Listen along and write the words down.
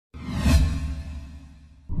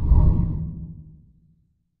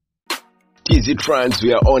Hizi trends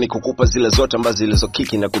we are on kukupa zile zote ambazo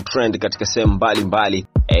zilizokiki na kutrend katika sehemu mbalimbali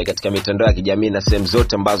katika mitandao ya kijamii na sehemu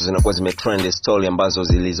zote ambazo zinakuwa zimetrend story ambazo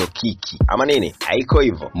zilizokiki. Ama nini? Haiko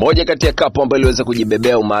hivyo. Moja kati ya kapo ambayo iliweza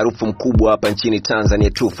kujibebea umaarufu mkubwa hapa nchini Tanzania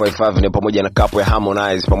 255 ni pamoja na kapo ya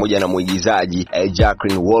Harmonize pamoja na muigizaji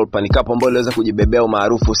Wolper. Ni kapo ambayo iliweza kujibebea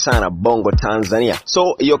umaarufu sana Bongo Tanzania.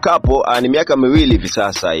 So hiyo kapo ni miaka miwili hivi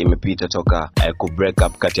sasa imepita toka ku break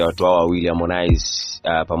up kati ya watu hao wawili, Harmonize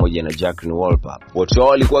pamoja na Wolper. Watu hao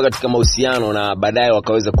walikuwa katika mahusiano na baadaye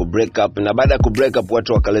wakaweza ku break up, na baada ya ku break up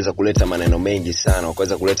watu wakaweza kuleta maneno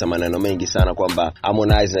mengi sana, kwamba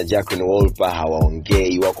Harmonize na Wolper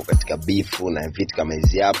hawaongei, wako katika beef na vitu kama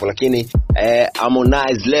hizi hapo. Lakini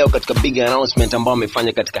Harmonize leo katika big announcement ambayo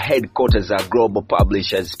amefanya katika headquarters za Global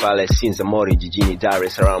Publishers pale Sinzamori jijini Dar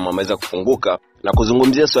es Salaam, ameweza kufunguka na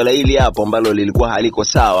kuzungumzia swala hili hapo ambalo lilikuwa haliko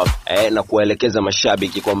sawa na kuelekeza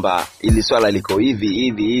mashabiki kwamba ili swala liko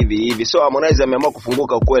hivi. So Harmonize ameamua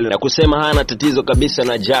kufunguka ukweli na kusema hana tatizo kabisa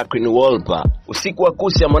na Wolper. Usiku wa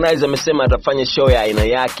kusi Harmonize amesema atafanya show ya aina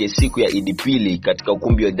yake siku ya Idipili katika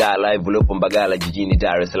ukumbi wa Dar Live uliopo Mbagala jijini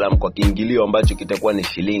Dar es Salaam kwa kiingilio ambacho kitakuwa ni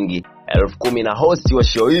shilingi 10,000, na host wa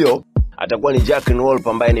show hiyo atakuwa ni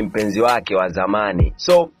Wolper ambaye ni mpenzi wake wa zamani.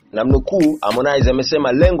 So namnukuu, Harmonize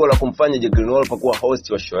amesema lengo la kumfanya Wolper kuwa host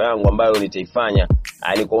wa show yangu ambayo nitaifanya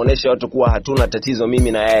ni kuonesha watu kuwa hatuna tatizo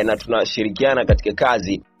mimi na yeye, na tunashirikiana katika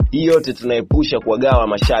kazi hii yote, tunaepusha kuwagawa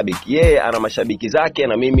mashabiki. Yeye ana mashabiki zake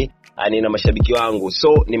na mimi nina mashabiki wangu.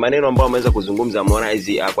 So ni maneno ambayo ameweza kuzungumza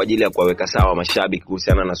Harmonize kwa ajili ya kuwaweka sawa mashabiki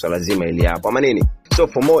kuhusiana na swala zima hili hapa. Ama nini? So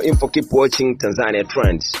for more info keep watching Tanzania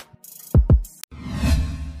Trends.